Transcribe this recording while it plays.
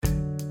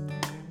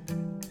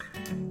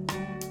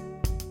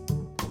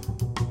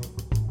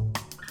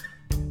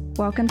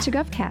Welcome to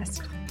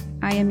GovCast.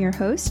 I am your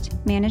host,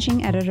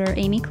 Managing Editor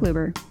Amy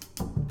Kluber.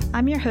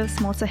 I'm your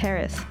host, Melissa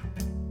Harris.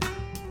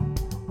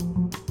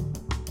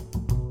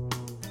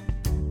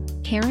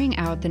 Carrying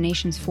out the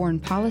nation's foreign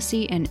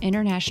policy and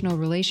international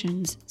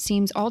relations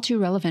seems all too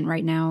relevant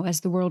right now as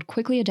the world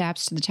quickly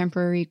adapts to the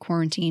temporary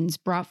quarantines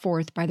brought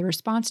forth by the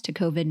response to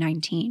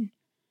COVID-19.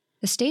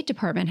 The State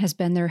Department has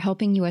been there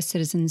helping U.S.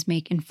 citizens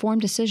make informed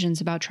decisions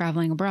about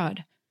traveling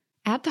abroad.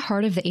 At the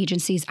heart of the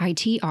agency's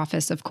IT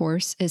office, of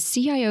course, is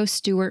CIO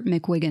Stuart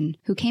McGuigan,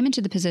 who came into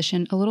the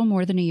position a little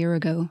more than a year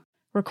ago.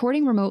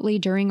 Recording remotely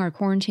during our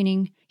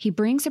quarantining, he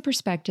brings a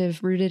perspective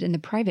rooted in the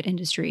private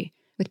industry,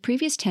 with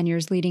previous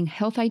tenures leading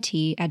health IT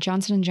at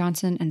Johnson &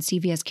 Johnson and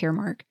CVS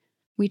Caremark.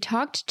 We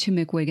talked to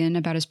McGuigan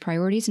about his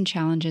priorities and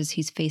challenges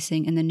he's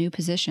facing in the new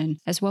position,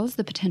 as well as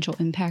the potential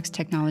impacts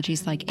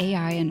technologies like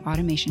AI and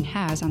automation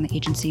has on the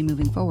agency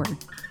moving forward.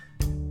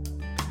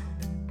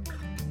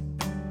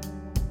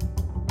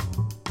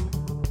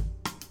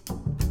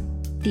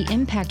 The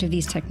impact of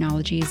these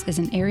technologies is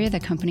an area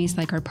that companies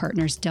like our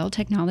partners Dell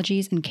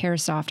Technologies and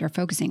Carahsoft are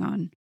focusing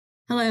on.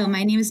 Hello,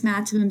 my name is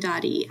Matsum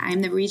Imdadi.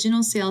 I'm the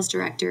Regional Sales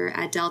Director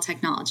at Dell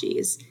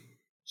Technologies.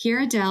 Here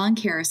at Dell and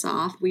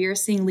Carahsoft, we are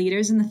seeing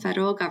leaders in the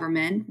federal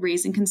government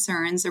raising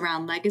concerns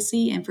around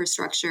legacy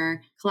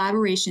infrastructure,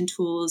 collaboration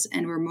tools,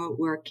 and remote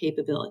work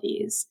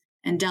capabilities.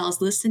 And Dell is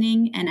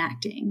listening and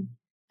acting.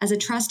 As a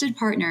trusted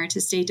partner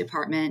to State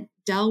Department,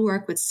 Dell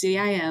worked with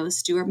CIO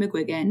Stuart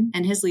McGuigan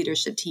and his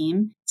leadership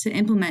team to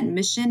implement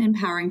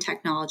mission-empowering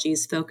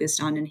technologies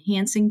focused on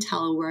enhancing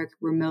telework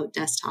remote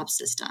desktop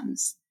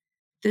systems.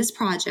 This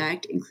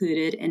project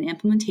included an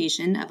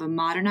implementation of a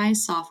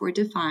modernized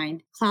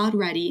software-defined,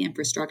 cloud-ready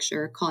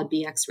infrastructure called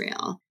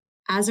VxRail.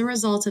 As a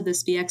result of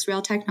this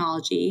VxRail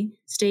technology,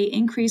 State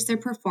increased their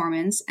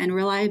performance and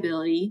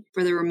reliability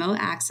for the remote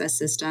access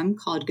system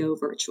called Go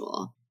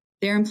Virtual.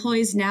 Their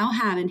employees now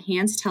have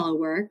enhanced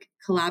telework,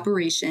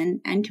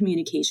 collaboration, and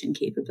communication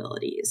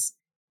capabilities.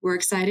 We're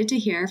excited to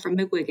hear from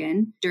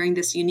McGuigan during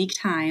this unique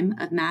time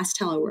of mass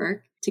telework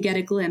to get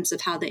a glimpse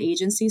of how the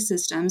agency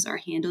systems are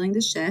handling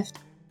the shift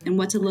and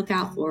what to look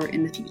out for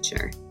in the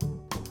future.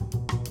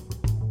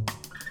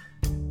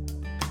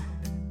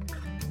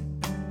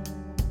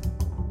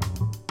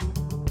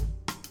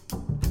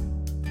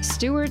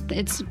 Stuart,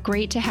 it's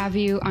great to have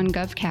you on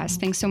GovCast.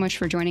 Thanks so much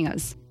for joining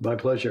us. My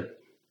pleasure.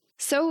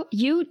 So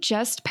you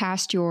just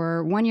passed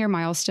your one-year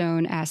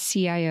milestone as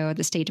CIO at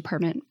the State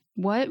Department.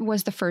 What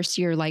was the first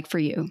year like for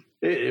you?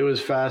 It was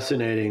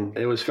fascinating.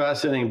 It was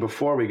fascinating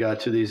before we got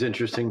to these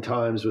interesting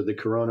times with the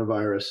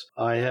coronavirus.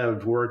 I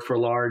have worked for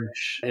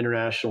large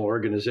international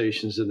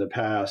organizations in the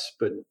past,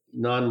 but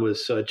none with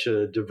such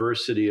a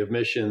diversity of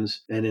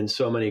missions and in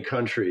so many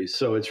countries.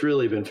 So it's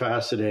really been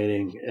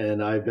fascinating.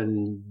 And I've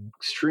been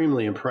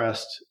extremely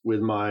impressed with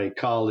my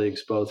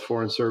colleagues, both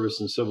Foreign Service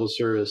and Civil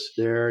Service,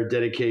 their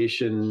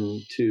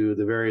dedication to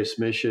the various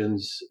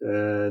missions,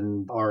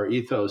 and our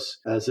ethos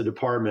as a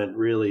department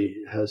really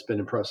has been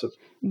impressive.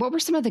 What were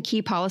some of the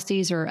key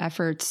policies or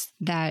efforts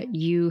that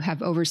you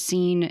have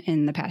overseen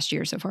in the past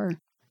year so far?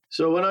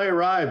 So when I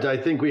arrived, I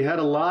think we had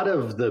a lot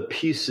of the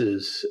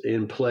pieces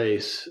in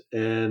place,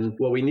 and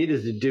what we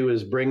needed to do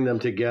is bring them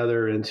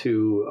together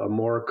into a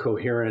more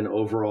coherent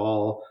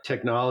overall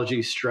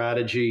technology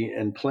strategy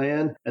and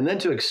plan, and then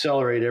to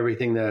accelerate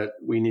everything that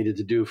we needed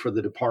to do for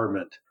the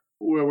department.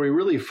 Where we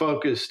really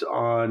focused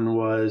on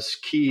was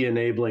key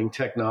enabling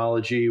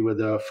technology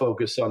with a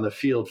focus on the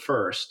field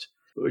first,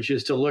 which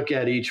is to look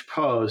at each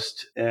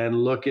post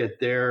and look at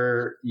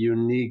their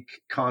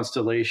unique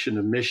constellation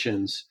of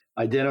missions,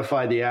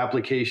 identify the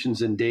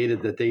applications and data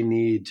that they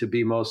need to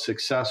be most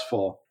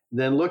successful,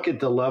 then look at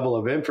the level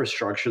of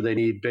infrastructure they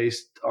need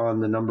based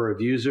on the number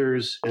of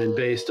users and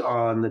based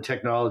on the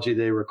technology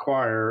they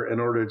require in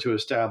order to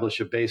establish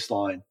a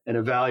baseline and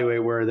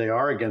evaluate where they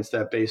are against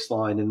that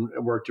baseline and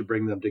work to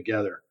bring them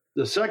together.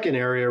 The second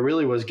area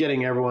really was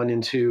getting everyone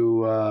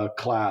into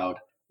cloud.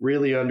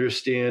 Really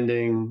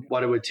understanding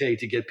what it would take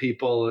to get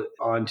people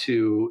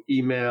onto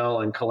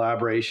email and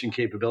collaboration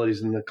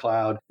capabilities in the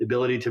cloud, the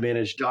ability to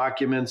manage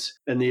documents,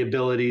 and the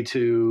ability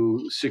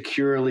to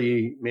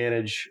securely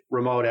manage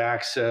remote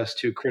access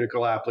to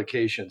critical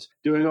applications.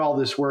 Doing all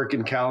this work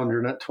in calendar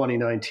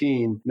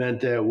 2019 meant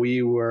that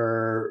we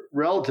were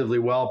relatively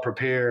well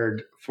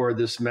prepared for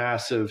this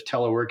massive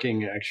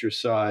teleworking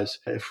exercise.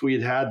 If we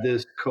had had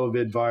this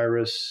COVID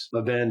virus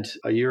event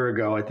a year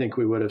ago, I think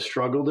we would have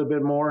struggled a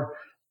bit more.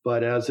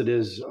 But as it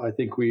is, I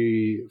think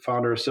we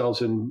found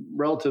ourselves in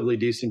relatively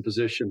decent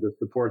position to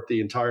support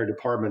the entire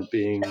department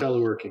being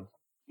teleworking.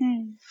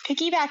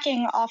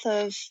 Piggybacking off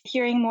of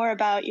hearing more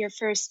about your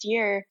first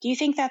year, do you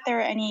think that there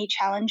are any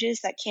challenges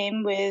that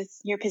came with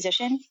your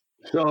position?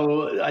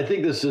 So I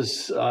think this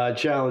is a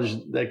challenge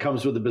that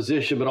comes with the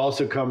position, but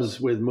also comes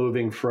with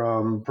moving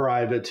from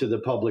private to the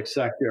public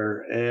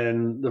sector.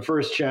 And the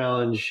first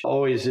challenge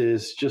always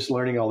is just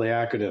learning all the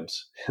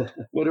acronyms.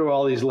 What do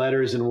all these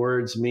letters and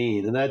words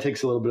mean? And that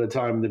takes a little bit of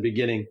time in the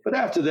beginning. But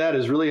after that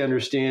is really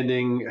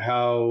understanding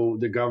how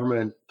the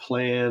government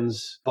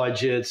plans,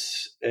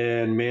 budgets,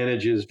 and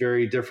manages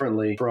very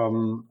differently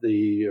from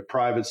the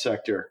private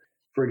sector.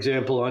 For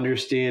example,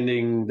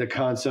 understanding the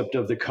concept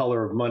of the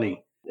color of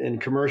money. In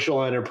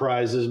commercial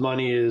enterprises,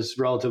 money is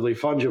relatively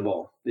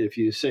fungible. If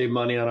you save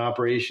money on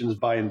operations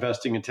by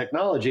investing in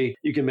technology,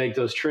 you can make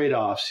those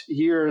trade-offs.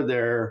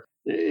 Here,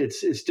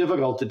 it's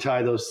difficult to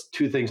tie those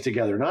two things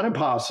together. Not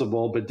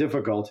impossible, but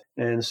difficult.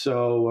 And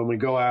so when we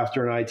go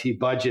after an IT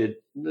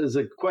budget, there's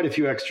quite a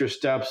few extra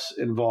steps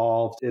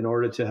involved in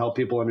order to help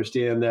people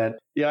understand that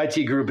the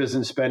IT group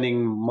isn't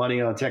spending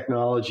money on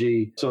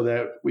technology so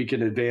that we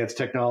can advance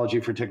technology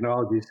for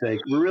technology's sake.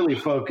 We're really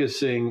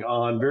focusing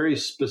on very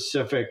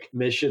specific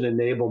mission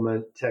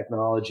enablement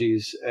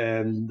technologies,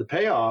 and the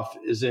payoff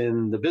is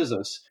in the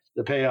business.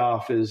 The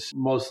payoff is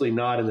mostly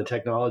not in the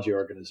technology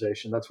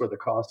organization. That's where the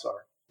costs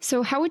are.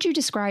 So how would you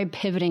describe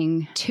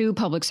pivoting to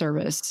public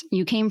service?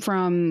 You came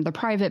from the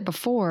private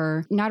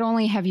before. Not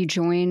only have you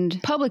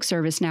joined public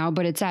service now,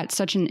 but it's at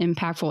such an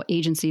impactful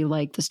agency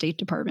like the State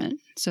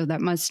Department. So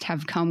that must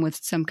have come with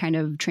some kind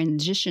of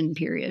transition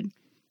period.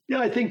 Yeah,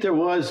 I think there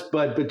was,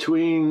 but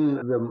between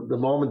the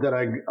moment that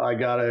I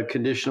got a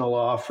conditional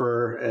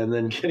offer and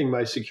then getting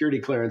my security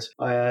clearance,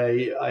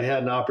 I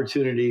had an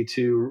opportunity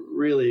to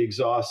really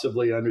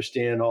exhaustively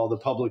understand all the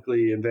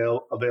publicly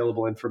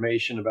available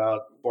information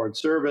about Foreign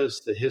Service,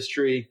 the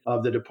history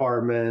of the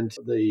department,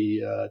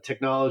 the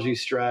technology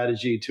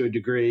strategy to a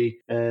degree,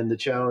 and the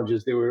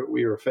challenges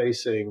we were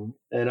facing.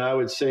 And I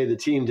would say the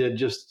team did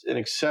just an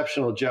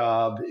exceptional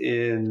job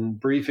in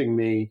briefing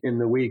me in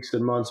the weeks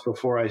and months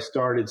before I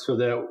started, so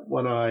that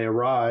when I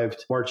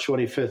arrived March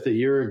 25th a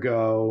year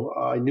ago,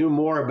 I knew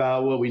more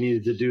about what we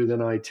needed to do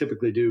than I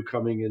typically do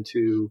coming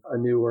into a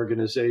new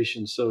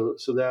organization. So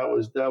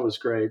that was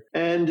great.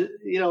 And,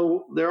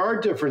 there are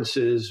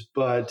differences,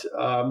 but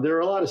there are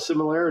a lot of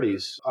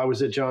similarities. I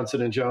was at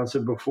Johnson &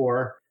 Johnson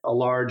before, a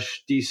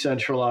large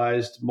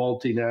decentralized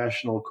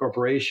multinational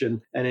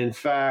corporation. And in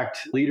fact,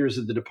 leaders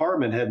of the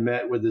department had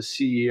met with the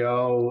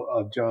CEO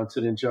of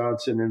Johnson &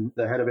 Johnson and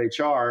the head of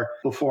HR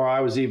before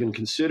I was even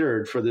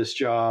considered for this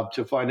job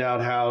to find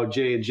out how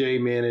J&J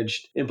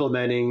managed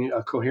implementing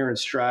a coherent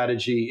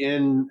strategy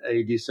in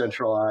a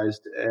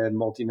decentralized and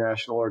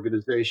multinational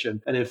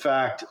organization. And in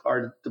fact,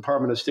 our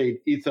Department of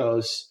State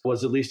ethos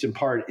was at least in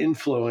part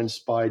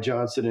influenced by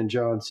Johnson &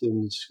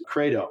 Johnson's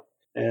credo.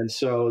 And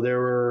so there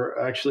were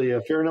actually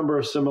a fair number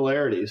of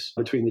similarities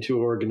between the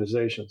two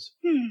organizations.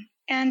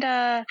 And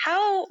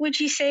how would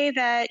you say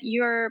that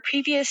your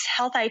previous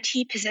health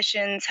IT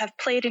positions have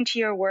played into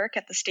your work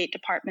at the State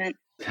Department?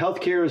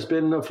 Healthcare has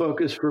been a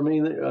focus for me,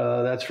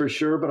 that's for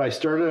sure. But I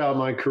started out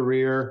my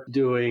career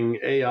doing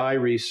AI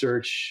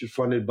research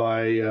funded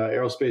by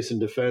aerospace and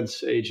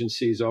defense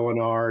agencies,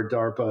 ONR,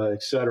 DARPA,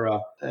 et cetera.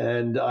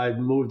 And I've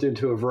moved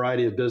into a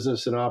variety of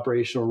business and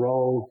operational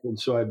roles. And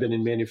so I've been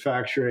in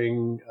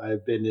manufacturing,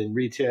 I've been in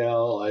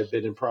retail, I've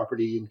been in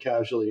property and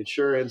casualty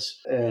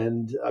insurance,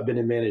 and I've been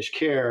in managed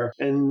care.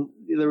 And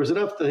there was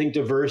enough, I think,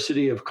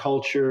 diversity of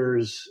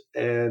cultures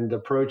and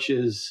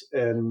approaches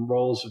and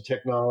roles of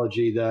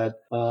technology that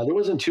there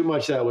wasn't too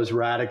much that was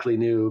radically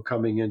new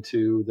coming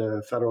into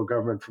the federal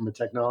government from a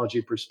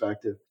technology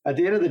perspective. At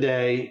the end of the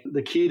day,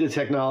 the key to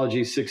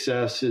technology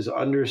success is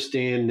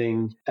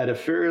understanding at a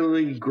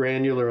fairly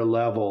granular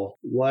level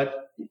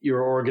what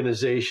your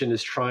organization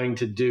is trying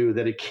to do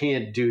that it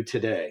can't do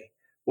today.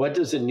 What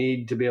does it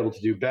need to be able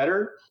to do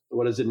better?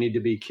 What does it need to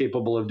be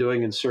capable of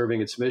doing and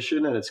serving its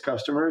mission and its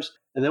customers?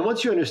 And then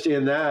once you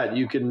understand that,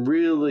 you can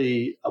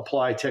really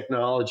apply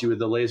technology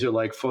with a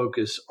laser-like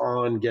focus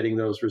on getting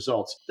those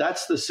results.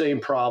 That's the same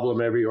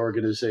problem every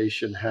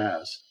organization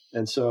has.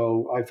 And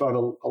so I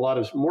found a lot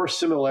of more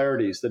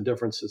similarities than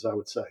differences, I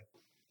would say.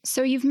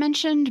 So you've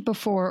mentioned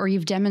before, or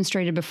you've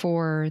demonstrated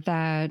before,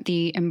 that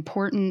the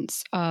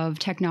importance of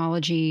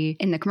technology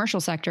in the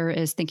commercial sector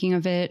is thinking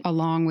of it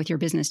along with your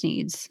business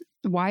needs.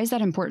 Why is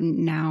that important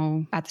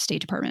now at the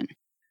State Department?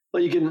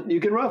 Well, you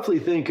can roughly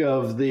think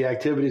of the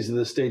activities of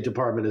the State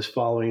Department as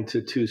falling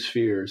into two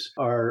spheres: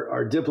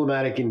 our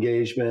diplomatic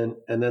engagement,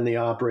 and then the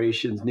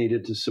operations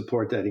needed to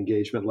support that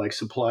engagement, like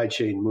supply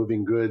chain,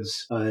 moving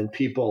goods and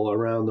people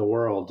around the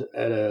world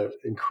at an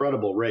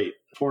incredible rate.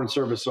 Foreign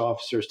Service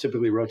officers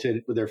typically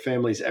rotate with their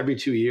families every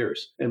 2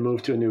 years and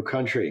move to a new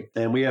country.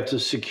 And we have to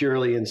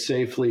securely and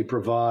safely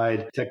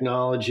provide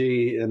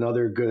technology and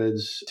other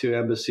goods to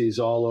embassies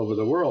all over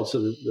the world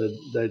so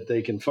that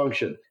they can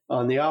function.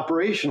 On the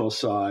operational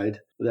side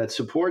that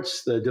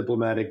supports the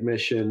diplomatic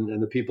mission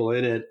and the people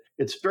in it,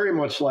 it's very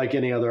much like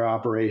any other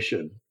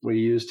operation. We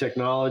use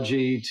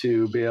technology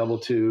to be able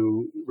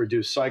to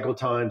reduce cycle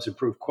times,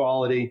 improve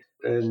quality,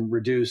 and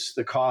reduce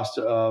the cost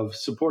of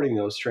supporting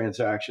those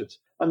transactions.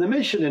 On the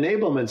mission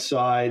enablement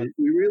side,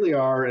 we really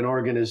are an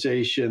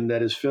organization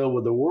that is filled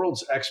with the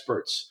world's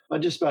experts on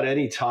just about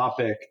any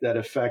topic that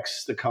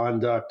affects the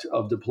conduct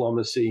of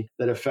diplomacy,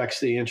 that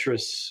affects the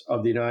interests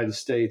of the United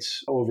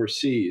States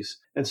overseas.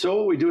 And so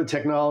what we do with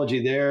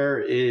technology there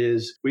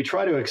is we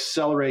try to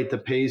accelerate the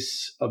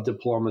pace of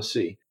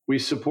diplomacy. We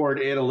support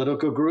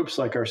analytical groups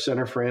like our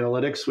Center for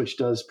Analytics, which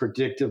does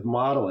predictive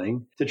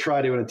modeling to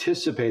try to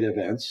anticipate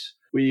events.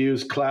 We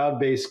use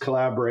cloud-based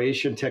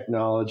collaboration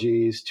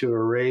technologies to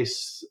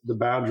erase the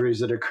boundaries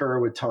that occur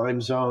with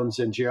time zones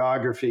and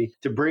geography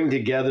to bring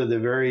together the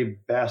very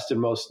best and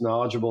most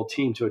knowledgeable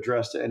team to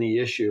address any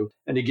issue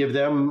and to give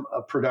them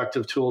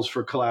productive tools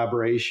for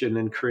collaboration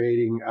and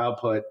creating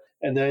output.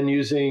 And then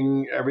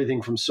using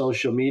everything from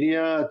social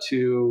media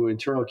to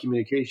internal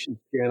communication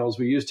channels,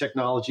 we use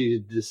technology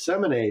to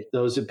disseminate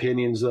those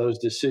opinions, those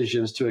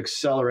decisions to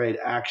accelerate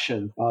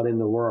action out in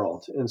the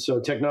world. And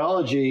so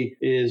technology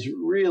is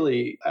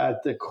really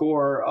at the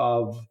core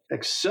of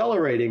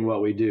accelerating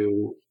what we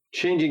do,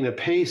 changing the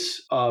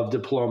pace of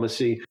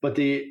diplomacy, but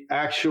the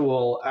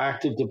actual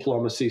active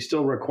diplomacy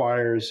still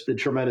requires the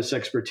tremendous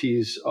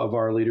expertise of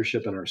our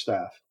leadership and our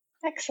staff.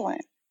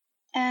 Excellent.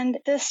 And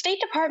the State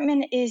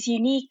Department is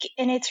unique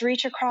in its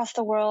reach across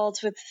the world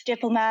with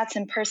diplomats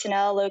and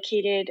personnel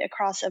located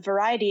across a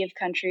variety of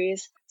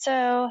countries.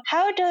 So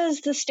how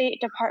does the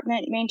State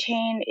Department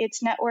maintain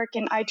its network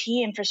and IT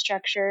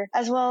infrastructure,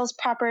 as well as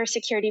proper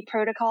security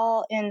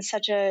protocol in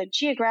such a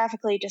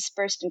geographically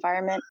dispersed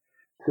environment?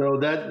 So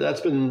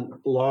that's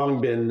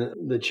long been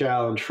the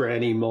challenge for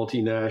any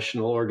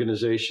multinational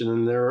organization,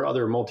 and there are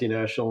other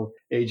multinational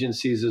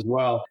agencies as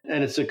well.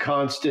 And it's a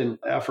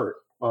constant effort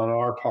on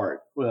our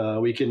part.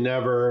 We can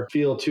never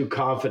feel too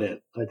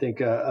confident. I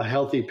think a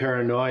healthy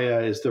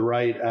paranoia is the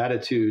right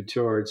attitude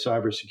towards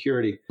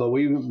cybersecurity. But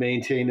we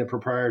maintain a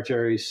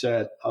proprietary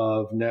set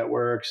of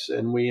networks,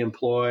 and we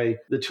employ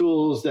the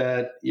tools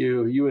that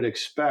you would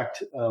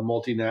expect a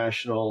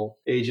multinational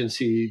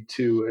agency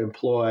to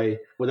employ.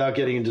 Without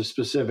getting into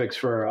specifics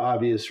for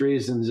obvious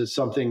reasons, it's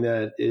something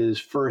that is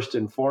first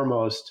and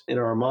foremost in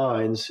our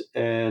minds.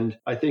 And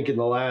I think in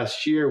the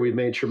last year, we've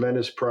made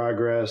tremendous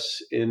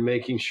progress in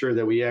making sure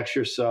that we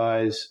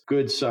exercise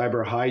good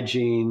cyber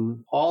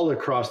hygiene all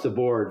across the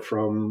board,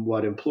 from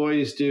what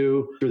employees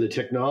do, through the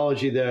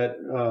technology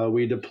that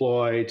we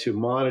deploy, to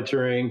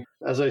monitoring.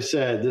 As I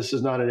said, this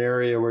is not an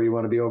area where you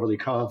want to be overly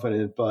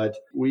confident, but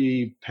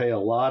we pay a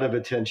lot of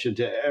attention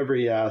to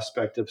every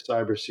aspect of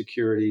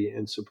cybersecurity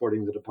in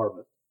supporting the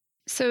department.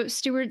 So,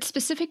 Stuart,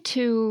 specific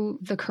to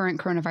the current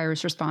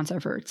coronavirus response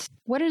efforts,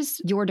 what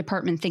is your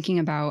department thinking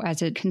about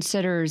as it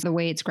considers the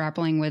way it's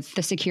grappling with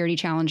the security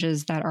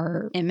challenges that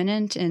are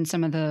imminent in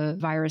some of the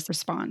virus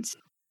response?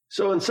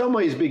 So in some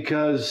ways,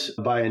 because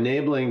by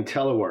enabling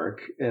telework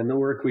and the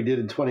work we did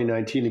in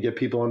 2019 to get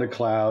people on the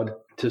cloud,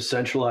 to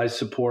centralize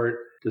support,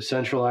 to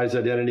centralize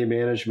identity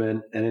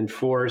management and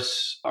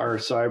enforce our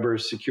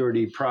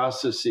cybersecurity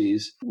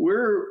processes,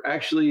 we're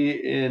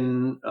actually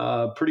in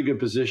a pretty good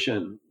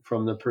position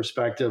from the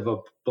perspective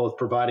of both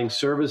providing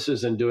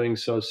services and doing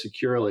so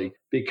securely,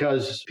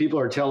 because people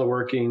are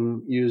teleworking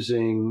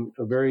using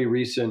a very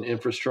recent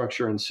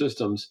infrastructure and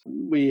systems.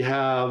 We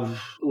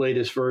have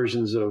latest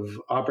versions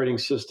of operating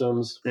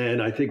systems,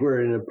 and I think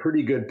we're in a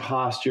pretty good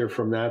posture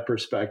from that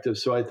perspective.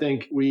 So I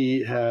think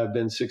we have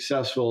been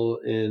successful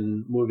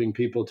in moving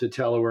people to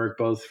telework,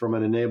 both from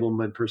an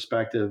enablement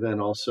perspective and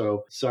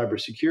also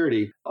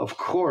cybersecurity. Of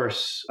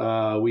course,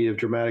 we have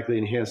dramatically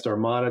enhanced our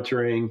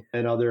monitoring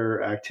and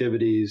other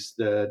activities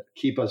that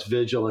keep us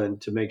vigilant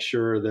to make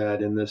sure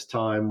that in this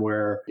time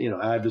where,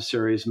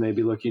 adversaries may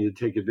be looking to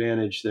take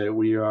advantage, that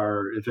we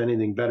are, if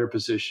anything, better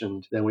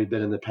positioned than we've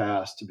been in the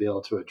past to be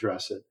able to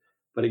address it.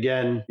 But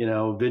again,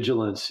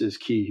 vigilance is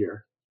key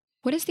here.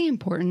 What is the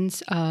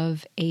importance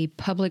of a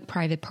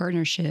public-private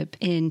partnership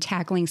in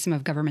tackling some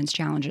of government's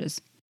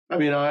challenges? I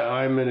mean,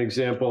 I'm an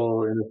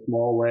example in a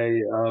small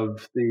way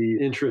of the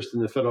interest in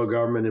the federal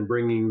government in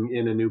bringing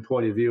in a new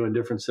point of view and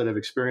different set of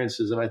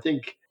experiences. And I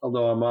think,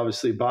 although I'm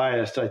obviously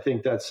biased, I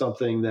think that's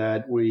something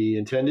that we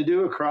intend to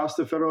do across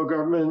the federal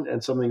government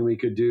and something we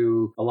could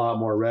do a lot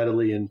more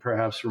readily and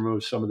perhaps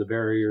remove some of the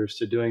barriers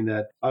to doing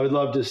that. I would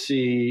love to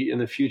see in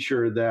the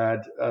future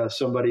that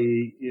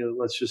somebody,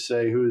 let's just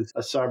say who's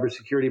a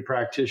cybersecurity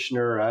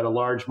practitioner at a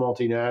large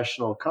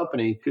multinational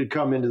company could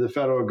come into the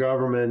federal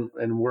government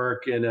and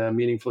work in a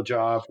meaningful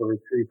job for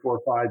 3,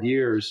 4, 5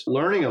 years,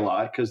 learning a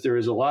lot, because there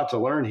is a lot to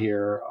learn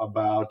here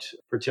about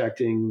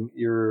protecting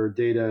your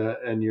data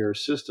and your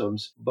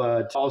systems,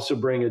 but also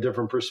bring a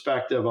different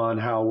perspective on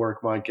how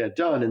work might get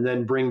done, and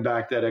then bring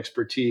back that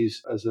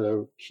expertise as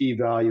a key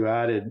value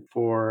added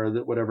for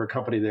whatever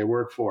company they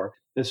work for.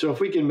 And so if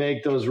we can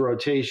make those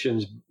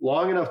rotations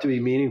long enough to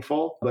be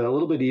meaningful, but a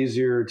little bit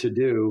easier to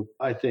do,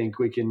 I think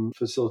we can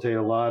facilitate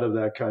a lot of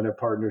that kind of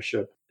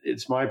partnership.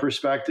 It's my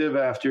perspective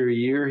after a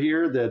year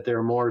here that there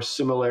are more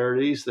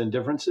similarities than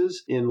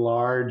differences in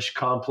large,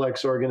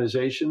 complex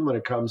organization when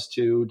it comes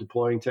to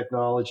deploying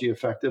technology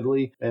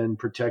effectively and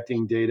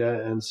protecting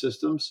data and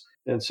systems.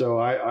 And so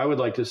I would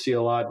like to see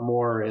a lot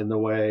more in the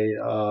way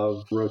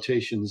of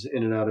rotations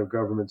in and out of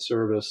government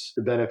service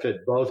to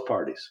benefit both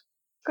parties.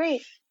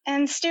 Great.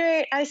 And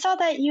Stuart, I saw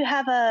that you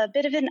have a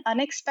bit of an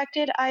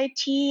unexpected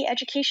IT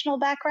educational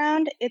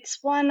background. It's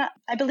one,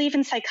 I believe,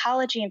 in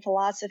psychology and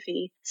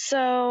philosophy.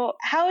 So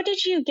how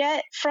did you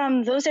get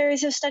from those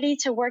areas of study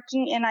to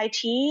working in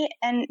IT?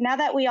 And now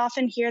that we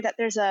often hear that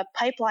there's a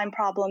pipeline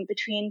problem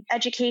between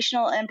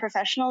educational and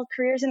professional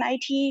careers in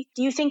IT,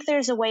 do you think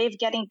there's a way of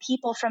getting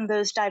people from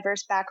those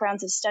diverse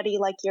backgrounds of study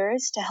like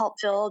yours to help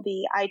fill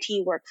the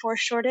IT workforce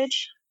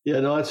shortage? Yeah,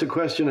 no, it's a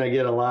question I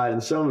get a lot.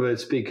 And some of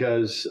it's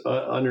because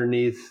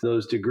underneath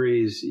those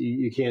degrees,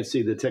 you can't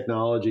see the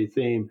technology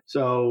theme.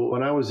 So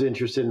when I was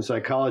interested in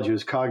psychology, it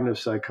was cognitive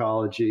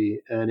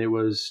psychology, and it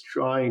was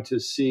trying to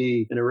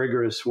see in a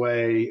rigorous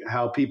way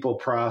how people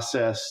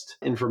processed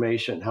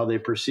information, how they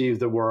perceived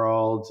the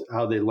world,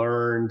 how they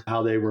learned,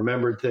 how they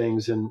remembered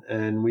things.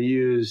 And we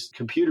used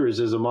computers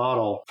as a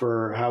model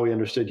for how we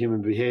understood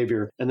human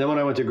behavior. And then when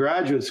I went to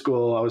graduate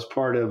school, I was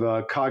part of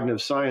a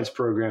cognitive science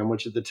program,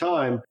 which at the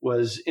time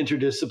was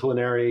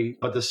interdisciplinary,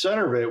 but the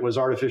center of it was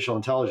artificial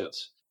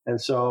intelligence. And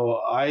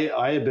so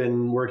I had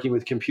been working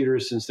with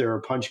computers since there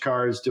were punch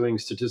cards, doing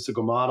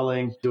statistical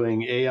modeling,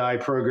 doing AI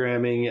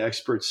programming,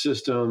 expert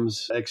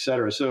systems, et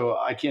cetera. So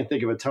I can't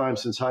think of a time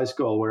since high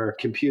school where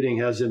computing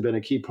hasn't been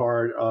a key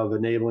part of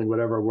enabling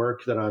whatever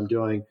work that I'm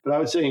doing. But I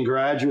would say in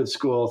graduate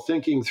school,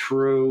 thinking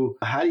through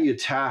how do you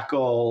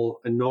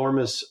tackle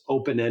enormous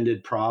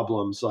open-ended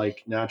problems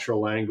like natural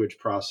language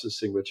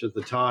processing, which at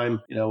the time,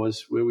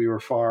 was we were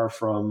far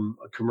from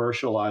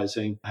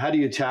commercializing. How do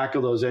you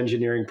tackle those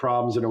engineering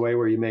problems in a way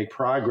where you make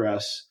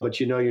progress, but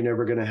you're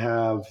never going to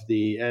have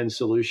the end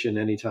solution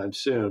anytime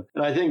soon?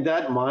 And I think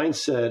that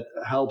mindset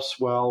helps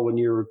well when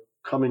you're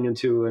coming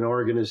into an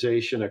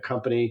organization, a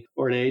company,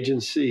 or an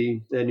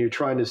agency, and you're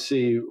trying to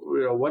see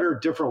what are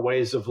different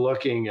ways of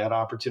looking at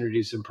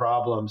opportunities and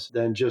problems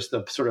than just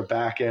the sort of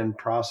back-end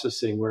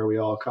processing where we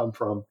all come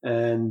from,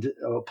 and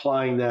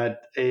applying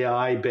that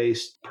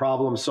AI-based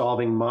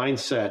problem-solving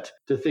mindset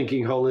to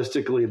thinking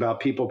holistically about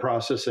people,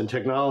 process, and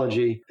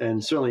technology,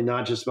 and certainly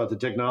not just about the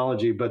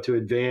technology, but to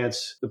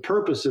advance the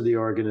purpose of the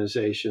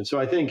organization. So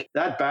I think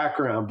that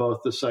background,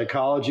 both the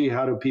psychology,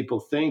 how do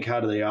people think, how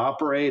do they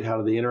operate, how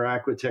do they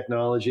interact with technology,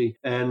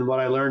 and what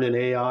I learned in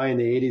AI in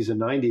the 80s and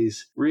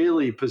 90s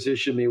really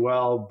positioned me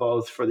well,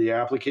 both for the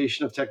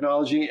application of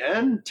technology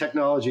and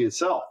technology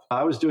itself.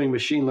 I was doing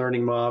machine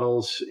learning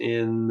models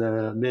in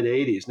the mid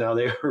 80s. Now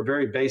they were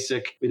very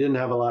basic. We didn't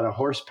have a lot of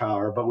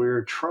horsepower, but we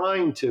were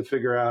trying to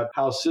figure out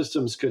how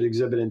systems could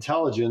exhibit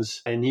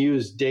intelligence and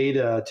use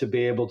data to be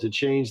able to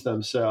change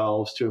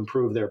themselves to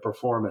improve their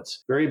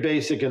performance. Very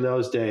basic in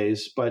those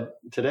days, but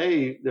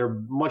today there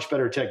are much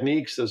better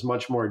techniques. There's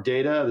much more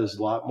data. There's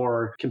a lot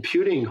more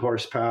computing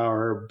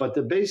horsepower, but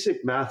the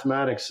basic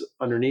mathematics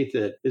underneath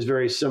it is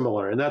very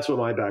similar. And that's what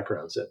my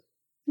background's in.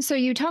 So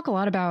you talk a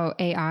lot about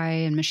AI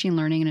and machine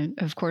learning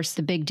and, of course,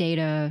 the big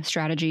data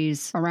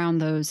strategies around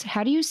those.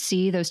 How do you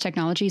see those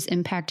technologies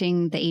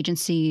impacting the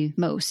agency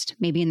most,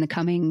 maybe in the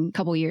coming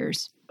couple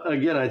years?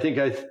 Again, I think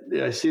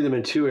I see them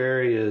in two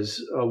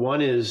areas.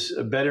 One is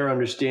a better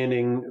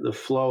understanding the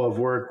flow of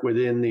work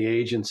within the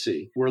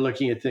agency. We're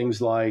looking at things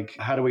like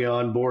how do we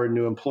onboard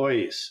new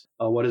employees?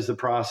 What is the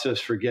process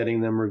for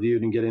getting them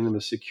reviewed and getting them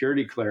a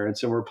security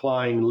clearance? And we're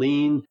applying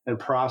lean and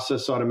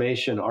process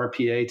automation,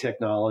 RPA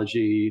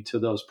technology to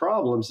those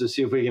problems to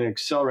see if we can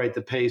accelerate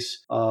the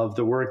pace of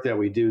the work that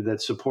we do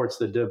that supports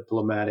the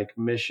diplomatic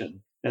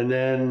mission. And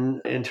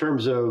then in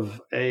terms of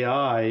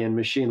AI and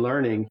machine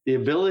learning, the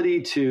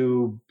ability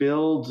to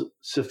build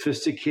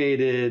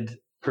sophisticated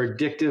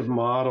predictive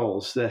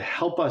models that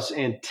help us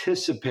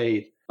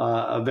anticipate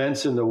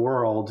events in the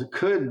world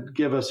could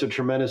give us a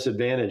tremendous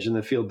advantage in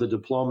the field of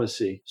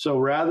diplomacy. So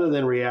rather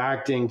than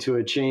reacting to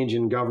a change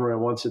in government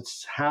once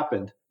it's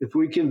happened, if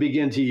we can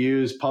begin to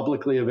use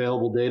publicly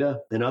available data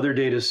and other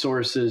data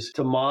sources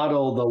to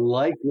model the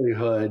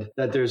likelihood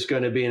that there's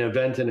going to be an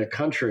event in a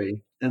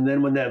country, and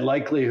then when that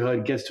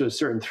likelihood gets to a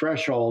certain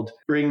threshold,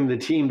 bring the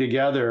team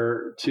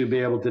together to be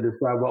able to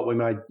decide what we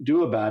might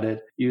do about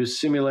it, use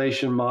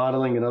simulation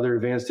modeling and other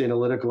advanced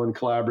analytical and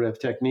collaborative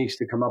techniques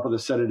to come up with a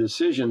set of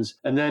decisions.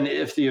 And then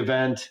if the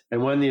event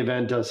and when the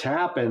event does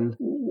happen,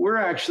 we're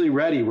actually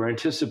ready, we're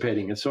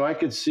anticipating. And so I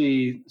could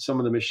see some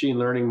of the machine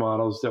learning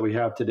models that we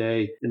have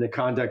today in the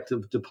context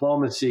of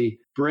diplomacy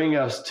bring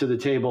us to the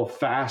table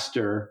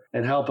faster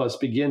and help us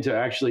begin to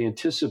actually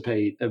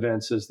anticipate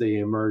events as they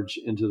emerge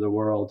into the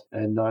world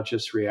and not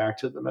just react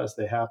to them as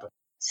they happen.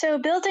 So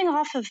building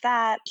off of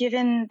that,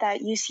 given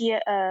that you see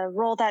a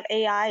role that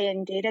AI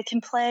and data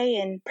can play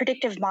in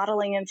predictive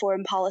modeling and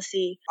foreign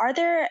policy, are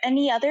there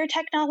any other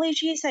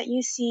technologies that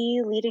you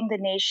see leading the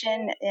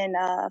nation in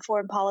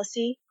foreign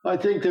policy? I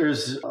think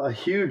there's a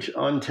huge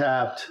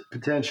untapped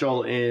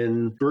potential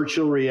in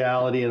virtual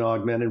reality and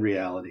augmented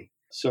reality.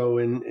 So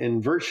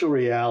in virtual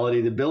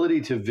reality, the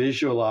ability to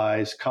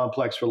visualize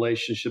complex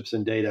relationships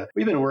and data,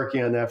 we've been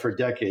working on that for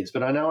decades, but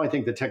now I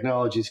think the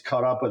technology's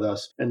caught up with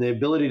us, and the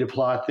ability to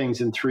plot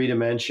things in 3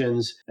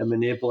 dimensions and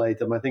manipulate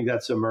them, I think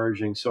that's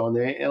emerging. So on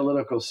the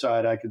analytical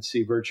side, I could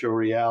see virtual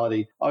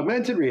reality.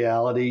 Augmented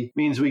reality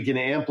means we can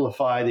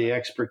amplify the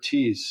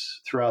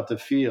expertise throughout the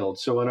field.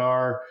 So in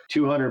our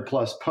 200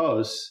 plus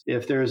posts,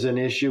 if there's an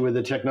issue with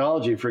the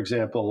technology, for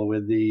example,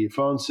 with the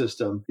phone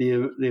system,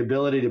 the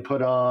ability to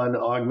put on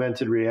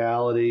augmented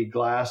reality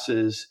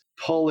glasses,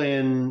 pull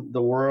in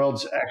the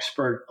world's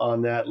expert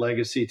on that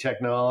legacy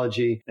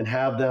technology and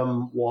have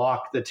them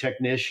walk the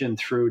technician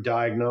through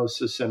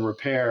diagnosis and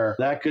repair.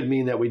 That could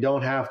mean that we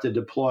don't have to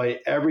deploy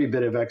every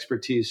bit of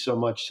expertise so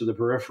much to the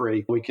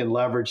periphery. We can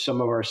leverage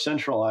some of our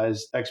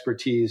centralized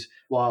expertise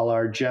while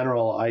our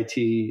general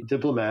IT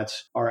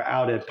diplomats are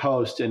out at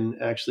post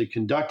and actually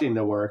conducting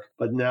the work.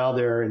 But now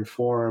they're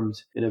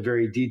informed in a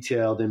very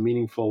detailed and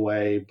meaningful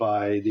way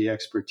by the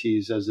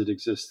expertise as it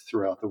exists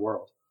throughout the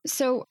world.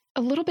 So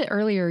a little bit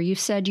earlier, you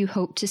said you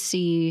hope to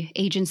see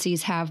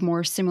agencies have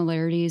more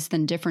similarities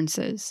than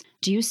differences.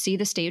 Do you see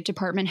the State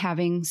Department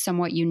having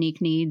somewhat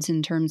unique needs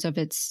in terms of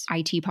its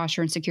IT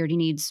posture and security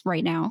needs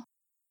right now?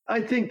 I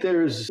think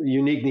there's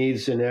unique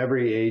needs in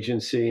every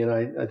agency. And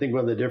I think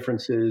one of the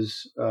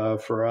differences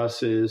for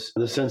us is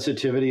the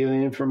sensitivity of the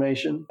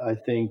information. I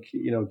think,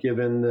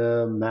 given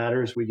the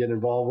matters we get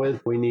involved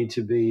with, we need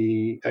to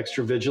be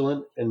extra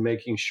vigilant in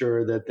making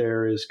sure that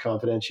there is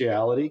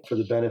confidentiality for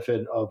the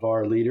benefit of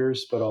our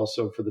leaders, but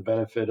also for the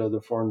benefit of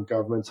the foreign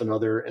governments and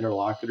other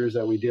interlocutors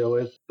that we deal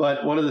with.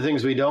 But one of the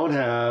things we don't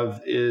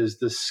have is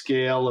the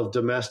scale of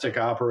domestic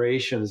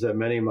operations that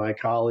many of my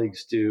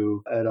colleagues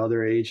do at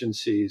other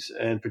agencies.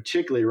 And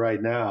particularly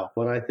right now,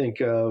 when I think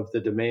of the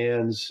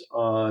demands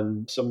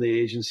on some of the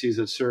agencies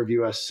that serve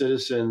U.S.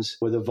 citizens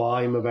with a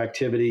volume of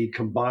activity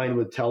combined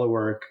with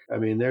telework,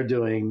 they're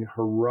doing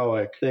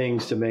heroic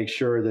things to make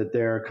sure that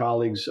their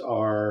colleagues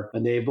are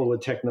enabled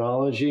with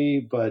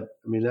technology. But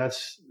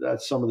that's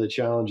some of the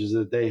challenges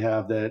that they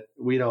have that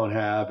we don't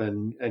have.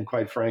 And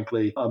quite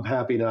frankly, I'm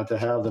happy not to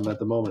have them at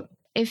the moment.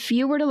 If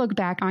you were to look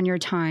back on your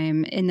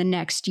time in the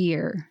next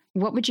year,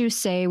 what would you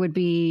say would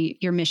be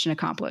your mission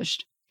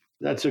accomplished?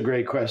 That's a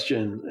great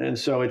question. And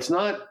so it's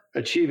not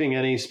achieving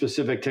any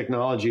specific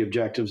technology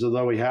objectives,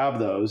 although we have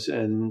those.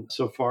 And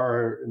so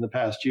far in the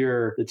past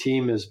year, the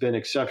team has been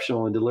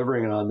exceptional in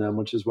delivering on them,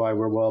 which is why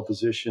we're well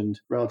positioned,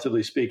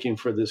 relatively speaking,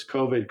 for this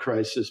COVID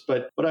crisis.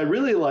 But what I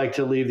really like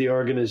to leave the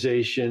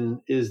organization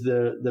is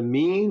the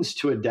means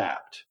to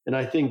adapt. And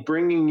I think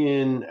bringing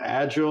in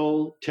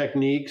agile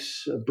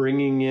techniques,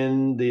 bringing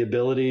in the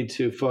ability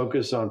to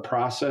focus on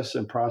process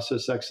and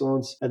process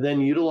excellence, and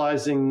then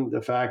utilizing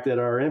the fact that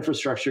our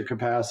infrastructure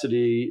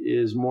capacity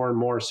is more and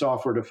more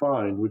software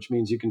defined, which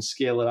means you can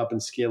scale it up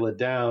and scale it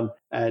down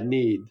at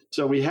need.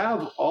 So we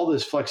have all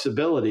this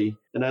flexibility,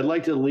 and I'd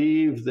like to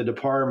leave the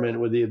department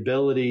with the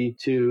ability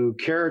to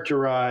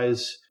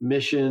characterize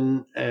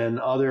mission and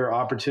other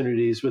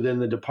opportunities within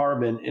the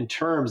department in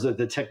terms that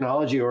the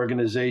technology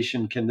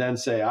organization can then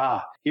say,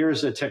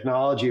 here's a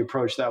technology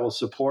approach that will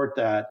support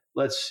that.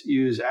 Let's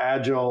use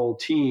agile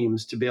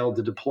teams to be able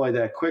to deploy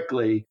that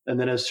quickly. And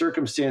then as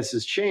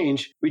circumstances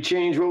change, we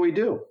change what we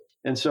do.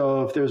 And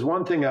so if there's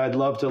one thing I'd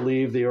love to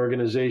leave the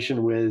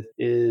organization with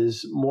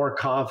is more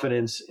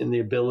confidence in the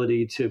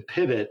ability to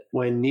pivot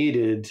when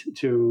needed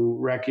to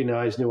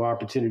recognize new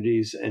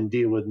opportunities and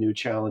deal with new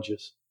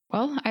challenges.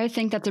 Well, I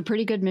think that's a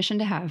pretty good mission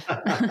to have.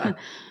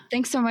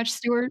 Thanks so much,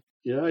 Stuart.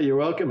 Yeah, you're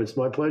welcome. It's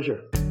my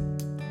pleasure.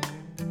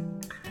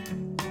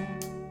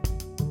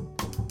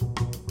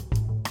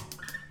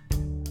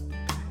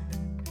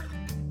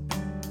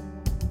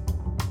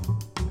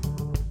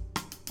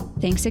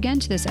 Thanks again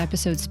to this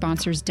episode's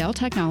sponsors, Dell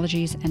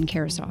Technologies and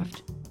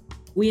Carahsoft.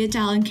 We at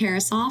Dell and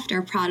Carahsoft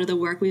are proud of the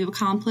work we've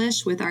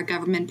accomplished with our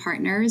government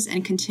partners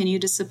and continue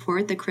to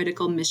support the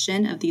critical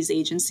mission of these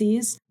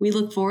agencies. We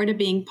look forward to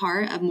being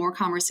part of more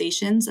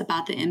conversations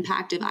about the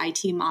impact of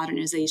IT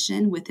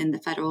modernization within the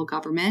federal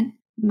government.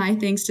 My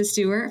thanks to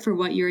Stuart for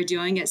what you are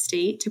doing at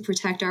State to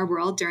protect our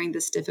world during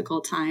this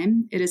difficult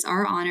time. It is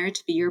our honor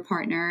to be your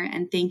partner,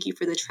 and thank you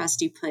for the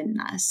trust you put in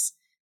us.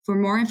 For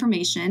more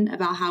information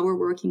about how we're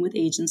working with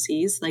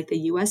agencies like the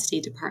U.S.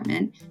 State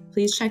Department,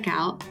 please check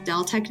out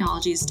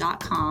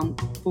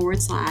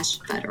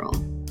delltechnologies.com/federal.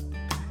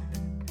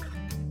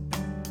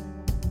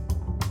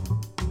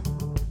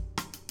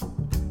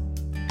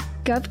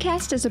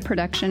 GovCast is a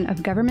production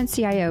of Government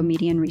CIO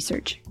Media and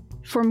Research.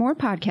 For more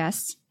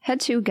podcasts, head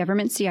to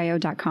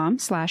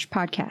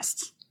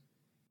governmentcio.com/podcasts.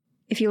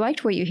 If you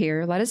liked what you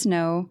hear, let us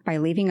know by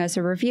leaving us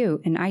a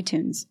review in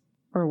iTunes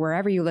or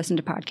wherever you listen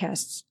to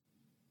podcasts.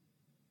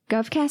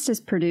 GovCast is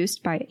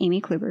produced by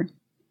Amy Kluber.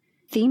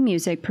 Theme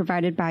music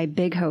provided by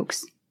Big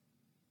Hoax.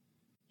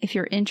 If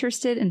you're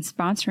interested in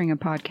sponsoring a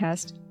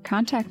podcast,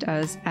 contact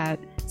us at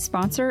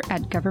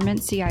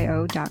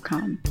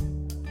sponsor@governmentcio.com.